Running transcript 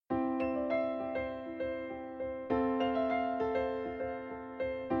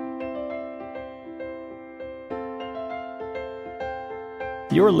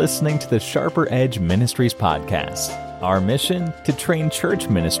You're listening to the Sharper Edge Ministries podcast. Our mission, to train church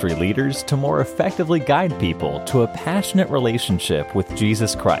ministry leaders to more effectively guide people to a passionate relationship with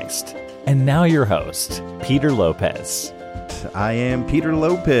Jesus Christ. And now your host, Peter Lopez. I am Peter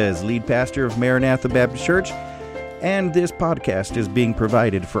Lopez, lead pastor of Maranatha Baptist Church, and this podcast is being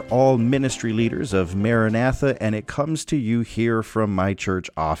provided for all ministry leaders of Maranatha, and it comes to you here from my church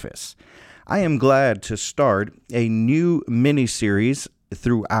office. I am glad to start a new mini-series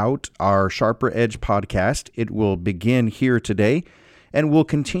throughout our Sharper Edge podcast. It will begin here today and will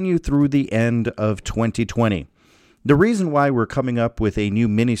continue through the end of 2020. The reason why we're coming up with a new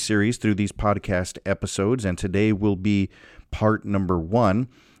mini-series through these podcast episodes, and today will be part number 1,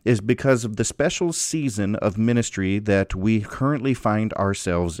 is because of the special season of ministry that we currently find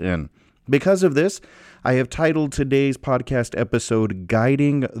ourselves in. Because of this, I have titled today's podcast episode,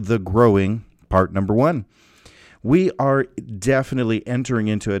 Guiding the Growing, part number 1. We are definitely entering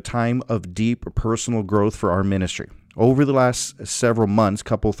into a time of deep personal growth for our ministry. Over the last several months,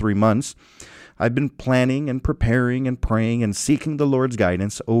 3 months, I've been planning and preparing and praying and seeking the Lord's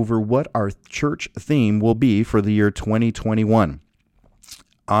guidance over what our church theme will be for the year 2021.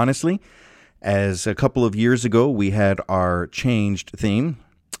 Honestly, as a couple of years ago, we had our changed theme.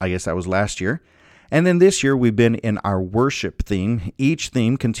 I guess that was last year. And then this year, we've been in our worship theme. Each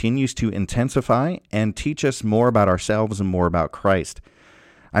theme continues to intensify and teach us more about ourselves and more about Christ.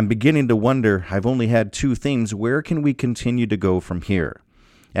 I'm beginning to wonder, I've only had 2 themes, where can we continue to go from here?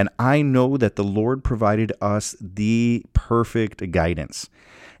 And I know that the Lord provided us the perfect guidance.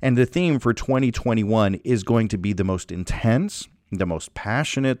 And the theme for 2021 is going to be the most intense, the most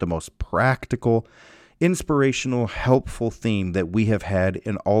passionate, the most practical, inspirational, helpful theme that we have had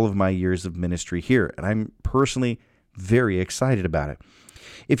in all of my years of ministry here. And I'm personally very excited about it.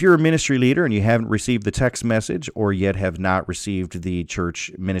 If you're a ministry leader and you haven't received the text message or yet have not received the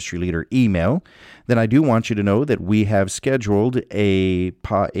church ministry leader email, then I do want you to know that we have scheduled a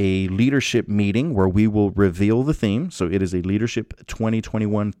leadership meeting where we will reveal the theme. So it is a Leadership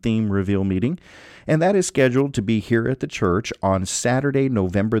 2021 theme reveal meeting. And that is scheduled to be here at the church on Saturday,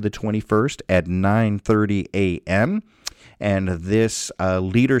 November the 21st at 9:30 a.m. And this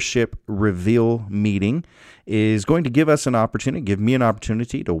leadership reveal meeting is going to give me an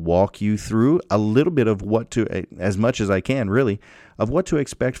opportunity to walk you through a little bit of as much as I can really, of what to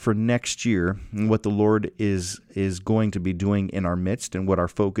expect for next year and what the Lord is going to be doing in our midst and what our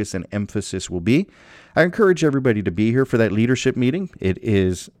focus and emphasis will be. I encourage everybody to be here for that leadership meeting. It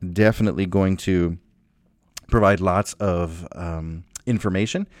is definitely going to provide lots of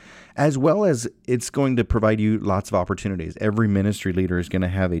information, as well as it's going to provide you lots of opportunities. Every ministry leader is going to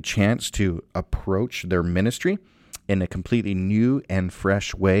have a chance to approach their ministry in a completely new and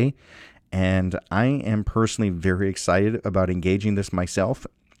fresh way. And I am personally very excited about engaging this myself,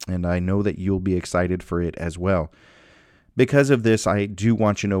 and I know that you'll be excited for it as well. Because of this, I do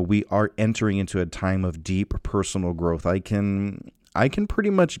want you to know we are entering into a time of deep personal growth. I can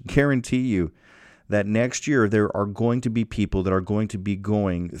pretty much guarantee you that next year there are going to be people that are going to be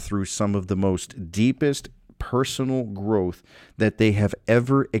going through some of the most deepest personal growth that they have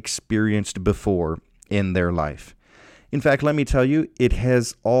ever experienced before in their life. In fact, let me tell you, it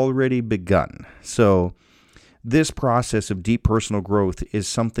has already begun. So this process of deep personal growth is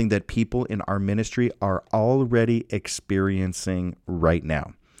something that people in our ministry are already experiencing right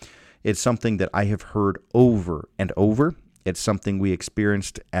now. It's something that I have heard over and over. It's something we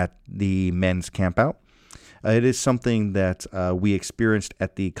experienced at the men's campout. It is something that we experienced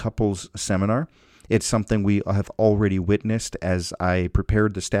at the couples seminar. It's something we have already witnessed as I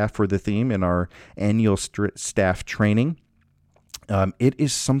prepared the staff for the theme in our annual staff training. It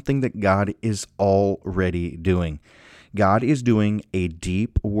is something that God is already doing. God is doing a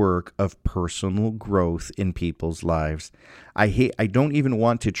deep work of personal growth in people's lives. I don't even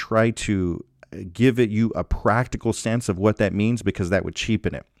want to try to give you a practical sense of what that means because that would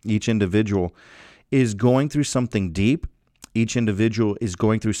cheapen it. Each individual is going through something deep. Each individual is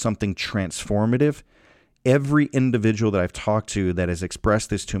going through something transformative. Every individual that I've talked to that has expressed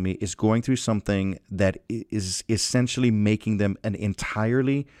this to me is going through something that is essentially making them an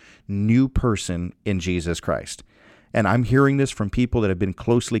entirely new person in Jesus Christ. And I'm hearing this from people that have been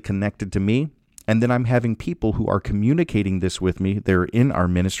closely connected to me. And then I'm having people who are communicating this with me. They're in our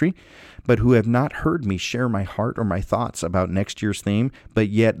ministry, but who have not heard me share my heart or my thoughts about next year's theme, but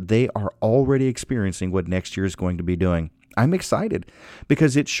yet they are already experiencing what next year is going to be doing. I'm excited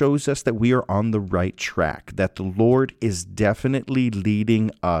because it shows us that we are on the right track, that the Lord is definitely leading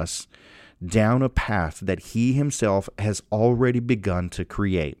us down a path that He Himself has already begun to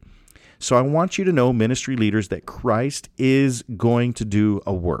create. So I want you to know, ministry leaders, that Christ is going to do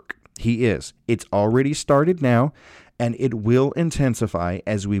a work. He is. It's already started now, and it will intensify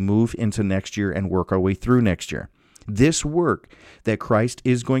as we move into next year and work our way through next year. This work that Christ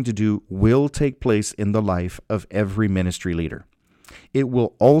is going to do will take place in the life of every ministry leader. It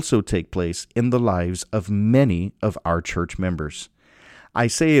will also take place in the lives of many of our church members. I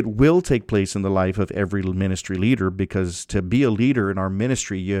say it will take place in the life of every ministry leader because to be a leader in our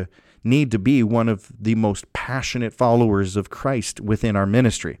ministry, you need to be one of the most passionate followers of Christ within our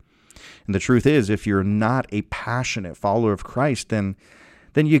ministry. And the truth is, if you're not a passionate follower of Christ, then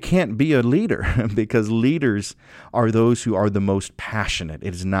you can't be a leader because leaders are those who are the most passionate.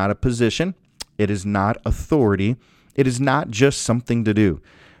 It is not a position. It is not authority. It is not just something to do.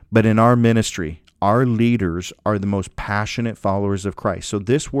 But in our ministry, our leaders are the most passionate followers of Christ. So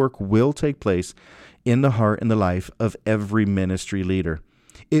this work will take place in the heart and the life of every ministry leader.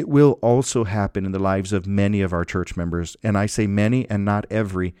 It will also happen in the lives of many of our church members. And I say many and not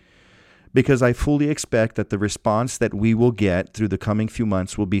every, because I fully expect that the response that we will get through the coming few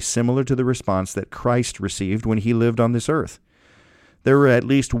months will be similar to the response that Christ received when he lived on this earth. There were at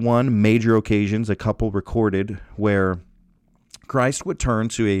least one major occasions, a couple recorded, where Christ would turn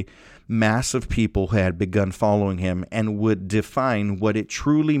to a mass of people who had begun following him and would define what it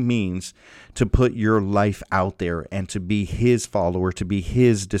truly means to put your life out there and to be his follower, to be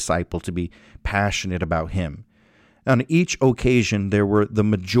his disciple, to be passionate about him. On each occasion, there were the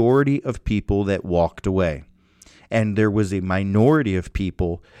majority of people that walked away. And there was a minority of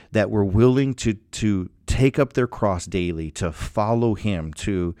people that were willing to take up their cross daily, to follow him,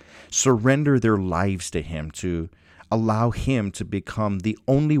 to surrender their lives to him, to allow him to become the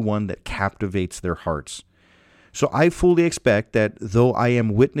only one that captivates their hearts. So I fully expect that though I am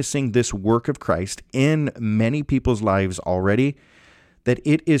witnessing this work of Christ in many people's lives already, that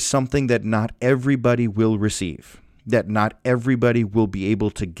it is something that not everybody will receive, that not everybody will be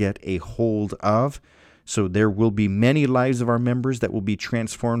able to get a hold of. So there will be many lives of our members that will be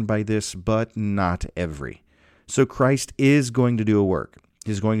transformed by this, but not every. So Christ is going to do a work.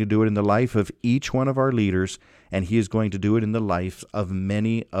 He's going to do it in the life of each one of our leaders, and he is going to do it in the life of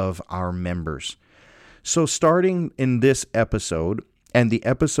many of our members. So starting in this episode, and the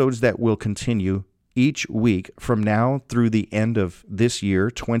episodes that will continue each week from now through the end of this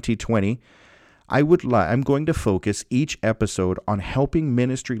year, 2020, I'm going to focus each episode on helping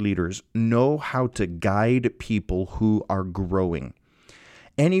ministry leaders know how to guide people who are growing.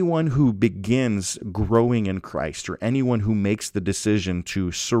 Anyone who begins growing in Christ, or anyone who makes the decision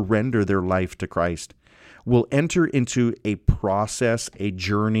to surrender their life to Christ, will enter into a process, a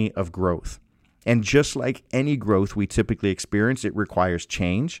journey of growth. And just like any growth we typically experience, it requires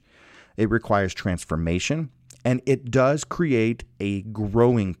change, it requires transformation, and it does create a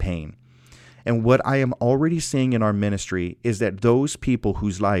growing pain. And what I am already seeing in our ministry is that those people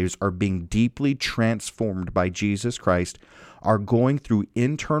whose lives are being deeply transformed by Jesus Christ are going through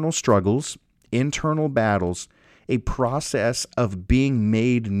internal struggles, internal battles, a process of being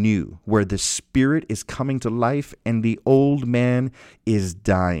made new, where the Spirit is coming to life and the old man is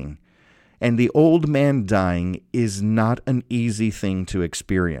dying. And the old man dying is not an easy thing to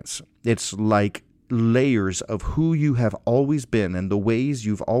experience. It's like layers of who you have always been and the ways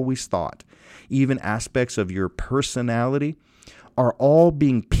you've always thought, even aspects of your personality, are all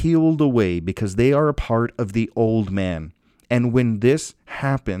being peeled away because they are a part of the old man. And when this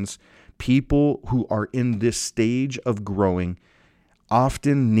happens, people who are in this stage of growing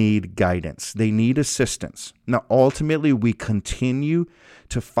often need guidance. They need assistance. Now, ultimately, we continue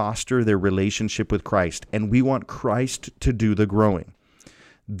to foster their relationship with Christ, and we want Christ to do the growing.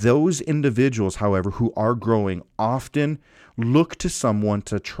 Those individuals, however, who are growing often look to someone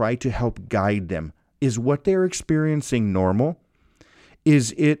to try to help guide them. Is what they're experiencing normal?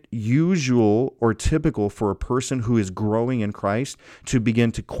 Is it usual or typical for a person who is growing in Christ to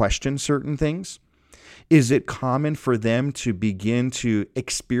begin to question certain things? Is it common for them to begin to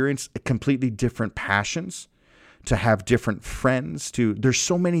experience completely different passions, to have different friends? There's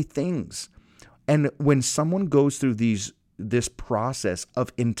so many things. And when someone goes through this process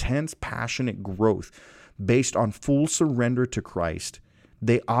of intense, passionate growth based on full surrender to Christ,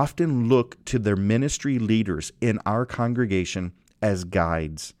 they often look to their ministry leaders in our congregation as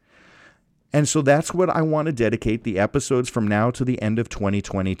guides. And so that's what I want to dedicate the episodes from now to the end of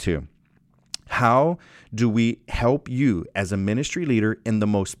 2022. How do we help you as a ministry leader in the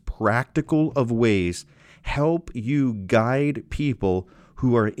most practical of ways, help you guide people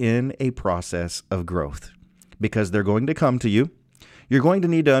who are in a process of growth? Because they're going to come to you. You're going to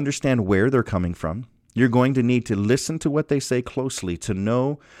need to understand where they're coming from. You're going to need to listen to what they say closely to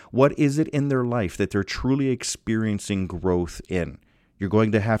know what is it in their life that they're truly experiencing growth in. You're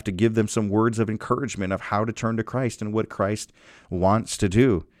going to have to give them some words of encouragement of how to turn to Christ and what Christ wants to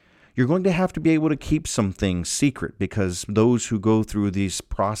do. You're going to have to be able to keep some things secret, because those who go through this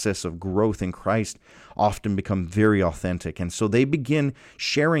process of growth in Christ often become very authentic. And so they begin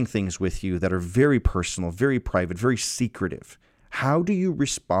sharing things with you that are very personal, very private, very secretive. How do you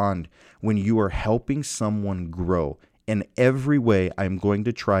respond when you are helping someone grow? In every way, I'm going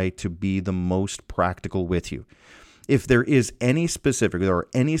to try to be the most practical with you. If there are any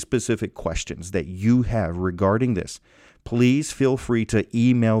specific questions that you have regarding this, please feel free to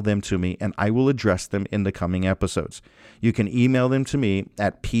email them to me, and I will address them in the coming episodes. You can email them to me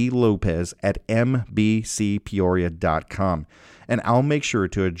at plopez@mbcpeoria.com, and I'll make sure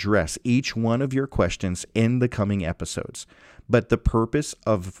to address each one of your questions in the coming episodes. But the purpose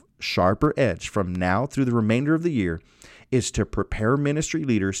of Sharper Edge from now through the remainder of the year is to prepare ministry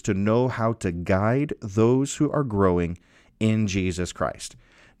leaders to know how to guide those who are growing in Jesus Christ.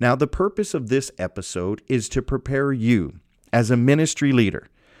 Now, the purpose of this episode is to prepare you as a ministry leader,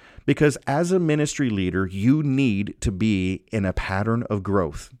 because as a ministry leader, you need to be in a pattern of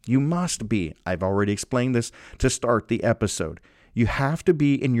growth. You must be. I've already explained this to start the episode. You have to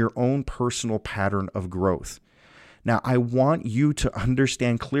be in your own personal pattern of growth. Now, I want you to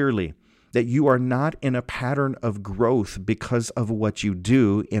understand clearly that you are not in a pattern of growth because of what you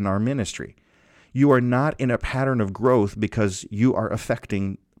do in our ministry. You are not in a pattern of growth because you are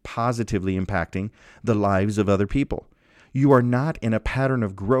positively impacting the lives of other people. You are not in a pattern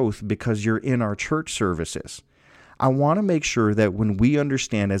of growth because you're in our church services. I want to make sure that when we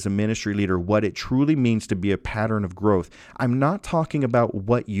understand as a ministry leader what it truly means to be a pattern of growth, I'm not talking about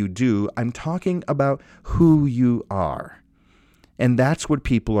what you do, I'm talking about who you are. And that's what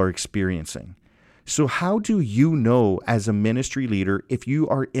people are experiencing. So how do you know as a ministry leader if you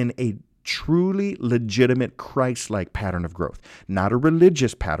are in a truly legitimate Christ-like pattern of growth? Not a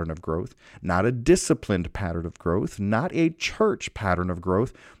religious pattern of growth, not a disciplined pattern of growth, not a church pattern of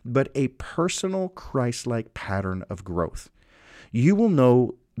growth, but a personal Christ-like pattern of growth. You will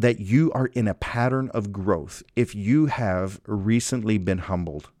know that you are in a pattern of growth if you have recently been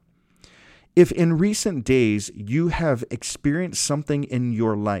humbled. If in recent days you have experienced something in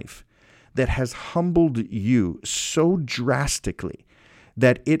your life that has humbled you so drastically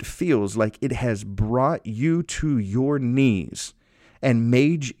that it feels like it has brought you to your knees and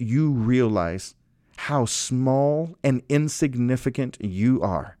made you realize how small and insignificant you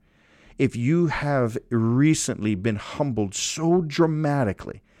are. If you have recently been humbled so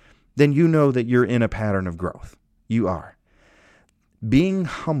dramatically, then you know that you're in a pattern of growth. You are. Being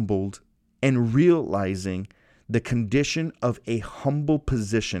humbled and realizing the condition of a humble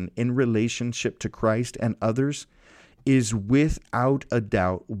position in relationship to Christ and others is without a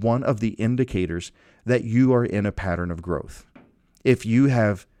doubt one of the indicators that you are in a pattern of growth. If you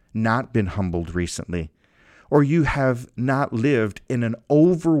have not been humbled recently, or you have not lived in an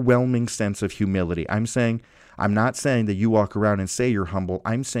overwhelming sense of humility, I'm not saying that you walk around and say you're humble.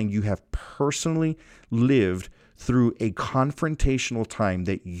 I'm saying you have personally lived through a confrontational time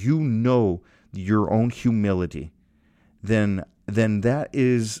that you know your own humility, then that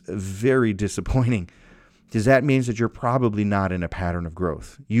is very disappointing, because that means that you're probably not in a pattern of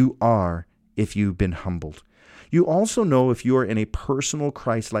growth. You are if you've been humbled. You also know if you are in a personal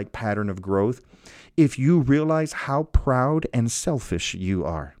Christ-like pattern of growth if you realize how proud and selfish you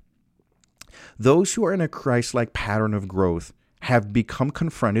are. Those who are in a Christ-like pattern of growth have become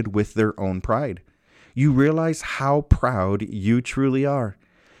confronted with their own pride. You realize how proud you truly are,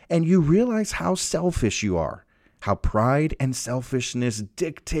 and you realize how selfish you are, how pride and selfishness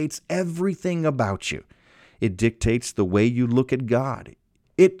dictates everything about you. It dictates the way you look at God.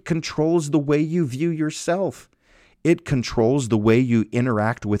 It controls the way you view yourself. It controls the way you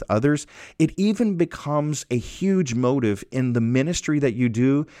interact with others. It even becomes a huge motive in the ministry that you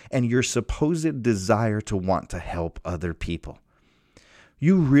do and your supposed desire to want to help other people.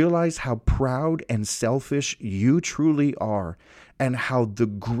 You realize how proud and selfish you truly are, and how the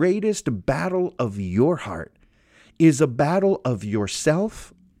greatest battle of your heart is a battle of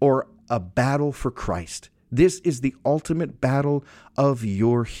yourself or a battle for Christ. This is the ultimate battle of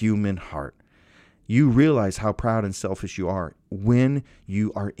your human heart. You realize how proud and selfish you are when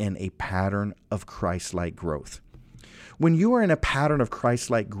you are in a pattern of Christ-like growth. When you are in a pattern of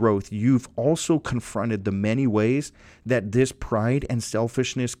Christ-like growth, you've also confronted the many ways that this pride and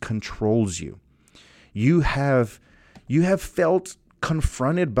selfishness controls you. You have felt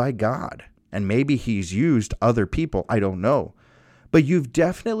confronted by God, and maybe He's used other people, I don't know. But you've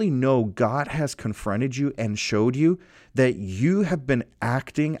definitely know God has confronted you and showed you that you have been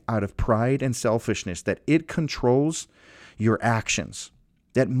acting out of pride and selfishness, that it controls your actions,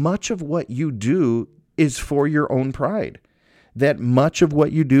 that much of what you do is for your own pride, that much of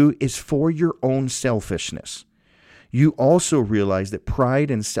what you do is for your own selfishness. You also realize that pride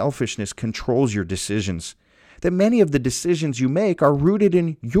and selfishness controls your decisions, that many of the decisions you make are rooted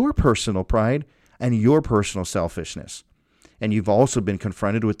in your personal pride and your personal selfishness. And you've also been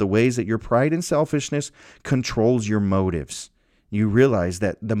confronted with the ways that your pride and selfishness controls your motives. You realize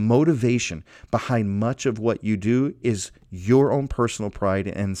that the motivation behind much of what you do is your own personal pride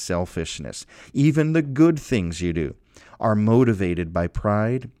and selfishness. Even the good things you do are motivated by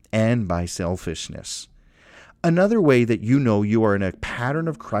pride and by selfishness. Another way that you know you are in a pattern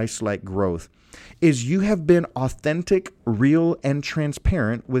of Christ-like growth is you have been authentic, real, and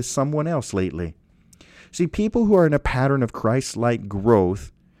transparent with someone else lately. See, people who are in a pattern of Christ-like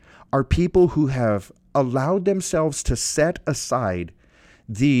growth are people who have allowed themselves to set aside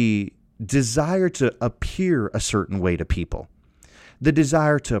the desire to appear a certain way to people, the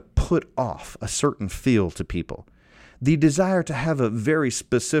desire to put off a certain feel to people, the desire to have a very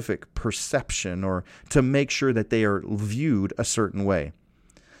specific perception or to make sure that they are viewed a certain way.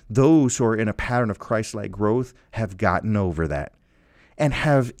 Those who are in a pattern of Christ-like growth have gotten over that and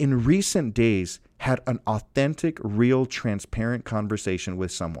have in recent days had an authentic, real, transparent conversation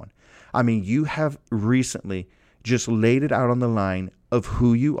with someone. I mean, you have recently just laid it out on the line of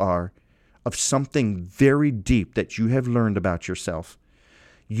who you are, of something very deep that you have learned about yourself.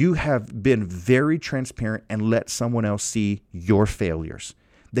 You have been very transparent and let someone else see your failures.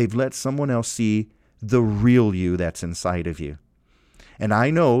 They've let someone else see the real you that's inside of you. And I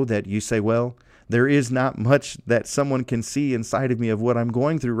know that you say, well, there is not much that someone can see inside of me of what I'm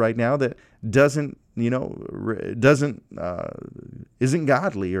going through right now that isn't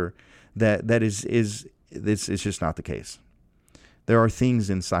godly, or that is just not the case. There are things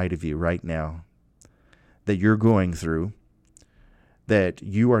inside of you right now that you're going through that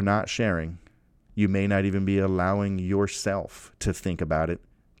you are not sharing. You may not even be allowing yourself to think about it,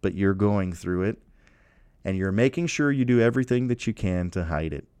 but you're going through it, and you're making sure you do everything that you can to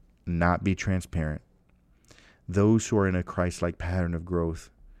hide it, not be transparent. Those who are in a Christ-like pattern of growth,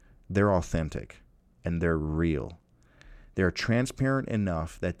 they're authentic and they're real. They're transparent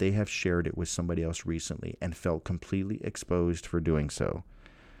enough that they have shared it with somebody else recently and felt completely exposed for doing so.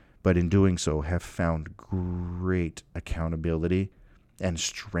 But in doing so, have found great accountability and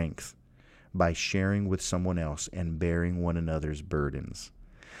strength by sharing with someone else and bearing one another's burdens.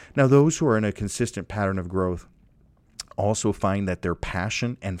 Now, those who are in a consistent pattern of growth also find that their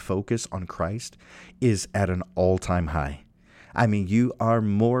passion and focus on Christ is at an all-time high. I mean, you are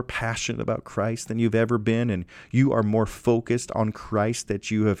more passionate about Christ than you've ever been, and you are more focused on Christ than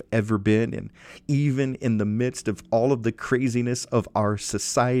you have ever been. And even in the midst of all of the craziness of our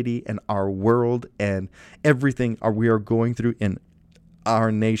society and our world and everything we are going through in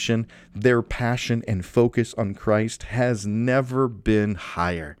our nation, their passion and focus on Christ has never been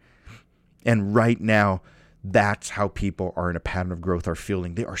higher. And right now, that's how people are in a pattern of growth are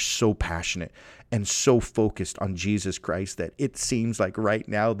feeling. They are so passionate and so focused on Jesus Christ that it seems like right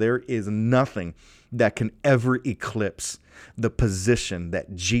now there is nothing that can ever eclipse the position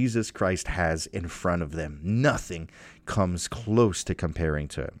that Jesus Christ has in front of them. Nothing comes close to comparing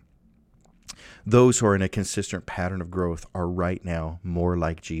to it. Those who are in a consistent pattern of growth are right now more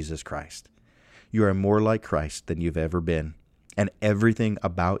like Jesus Christ. You are more like Christ than you've ever been. And everything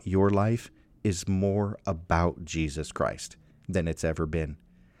about your life is more about Jesus Christ than it's ever been.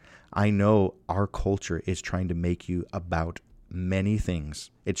 I know our culture is trying to make you about many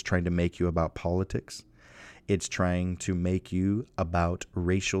things. It's trying to make you about politics. It's trying to make you about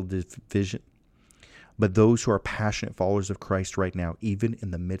racial division. But those who are passionate followers of Christ right now, even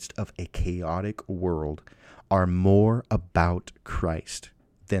in the midst of a chaotic world, are more about Christ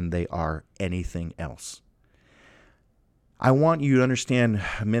than they are anything else. I want you to understand,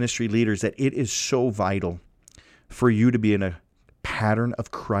 ministry leaders, that it is so vital for you to be in a pattern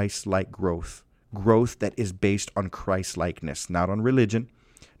of Christ-like growth that is based on Christ-likeness, not on religion,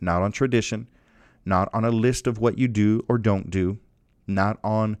 not on tradition, not on a list of what you do or don't do, not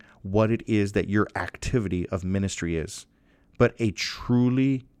on what it is that your activity of ministry is, but a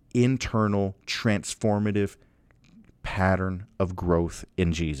truly internal, transformative pattern of growth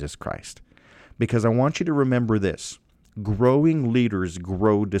in Jesus Christ. Because I want you to remember this. Growing leaders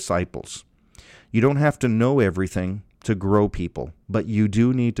grow disciples. You don't have to know everything to grow people, but you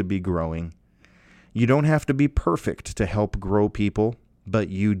do need to be growing. You don't have to be perfect to help grow people, but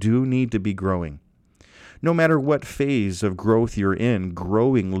you do need to be growing. No matter what phase of growth you're in,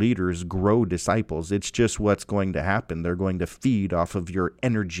 growing leaders grow disciples. It's just what's going to happen. They're going to feed off of your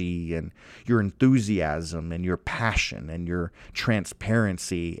energy and your enthusiasm and your passion and your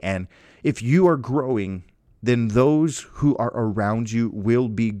transparency. And if you are growing, then those who are around you will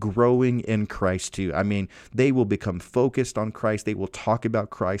be growing in Christ too. I mean, they will become focused on Christ. They will talk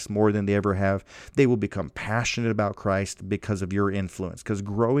about Christ more than they ever have. They will become passionate about Christ because of your influence, because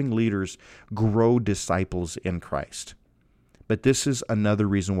growing leaders grow disciples in Christ. But this is another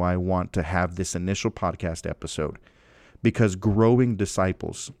reason why I want to have this initial podcast episode, because growing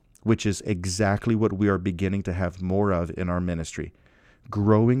disciples, which is exactly what we are beginning to have more of in our ministry,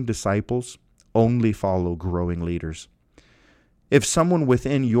 growing disciples only follow growing leaders. If someone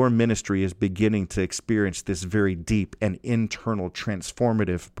within your ministry is beginning to experience this very deep and internal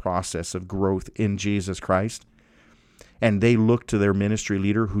transformative process of growth in Jesus Christ, and they look to their ministry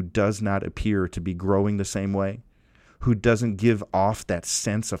leader who does not appear to be growing the same way, who doesn't give off that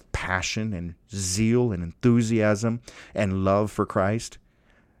sense of passion and zeal and enthusiasm and love for Christ,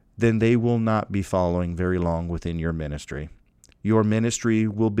 then they will not be following very long within your ministry. Your ministry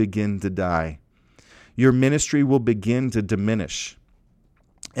will begin to die. Your ministry will begin to diminish.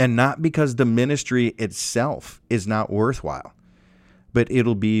 And not because the ministry itself is not worthwhile, but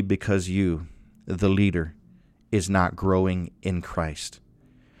it'll be because you, the leader, is not growing in Christ.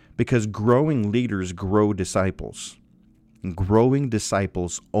 Because growing leaders grow disciples. And growing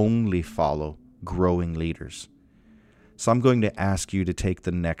disciples only follow growing leaders. So I'm going to ask you to take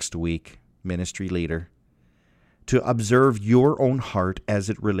the next week, ministry leader, to observe your own heart as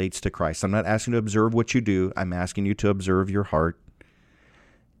it relates to Christ. I'm not asking you to observe what you do. I'm asking you to observe your heart.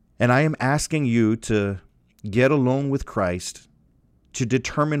 And I am asking you to get alone with Christ to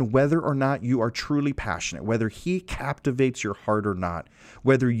determine whether or not you are truly passionate, whether He captivates your heart or not,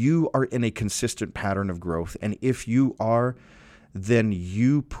 whether you are in a consistent pattern of growth. And if you are, then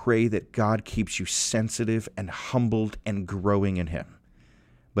you pray that God keeps you sensitive and humbled and growing in Him.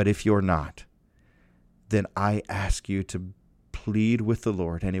 But if you're not, then I ask you to plead with the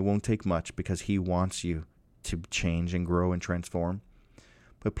Lord, and it won't take much because He wants you to change and grow and transform.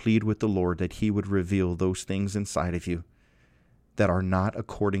 But plead with the Lord that He would reveal those things inside of you that are not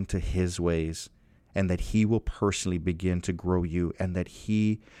according to His ways, and that He will personally begin to grow you, and that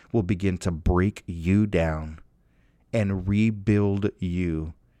He will begin to break you down and rebuild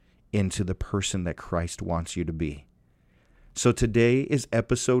you into the person that Christ wants you to be. So today is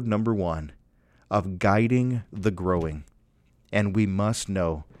episode number 1 of Guiding the Growing. And we must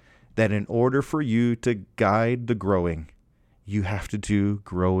know that in order for you to guide the growing, you have to do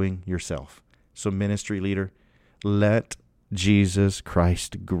growing yourself. So ministry leader, let Jesus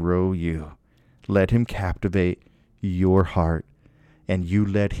Christ grow you. Let Him captivate your heart, and you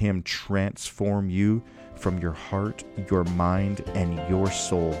let Him transform you from your heart, your mind, and your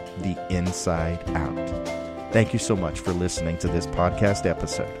soul, the inside out. Thank you so much for listening to this podcast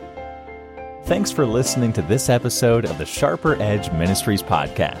episode. Thanks for listening to this episode of the Sharper Edge Ministries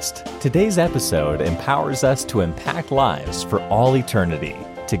podcast. Today's episode empowers us to impact lives for all eternity.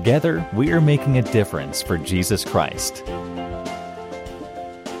 Together, we are making a difference for Jesus Christ.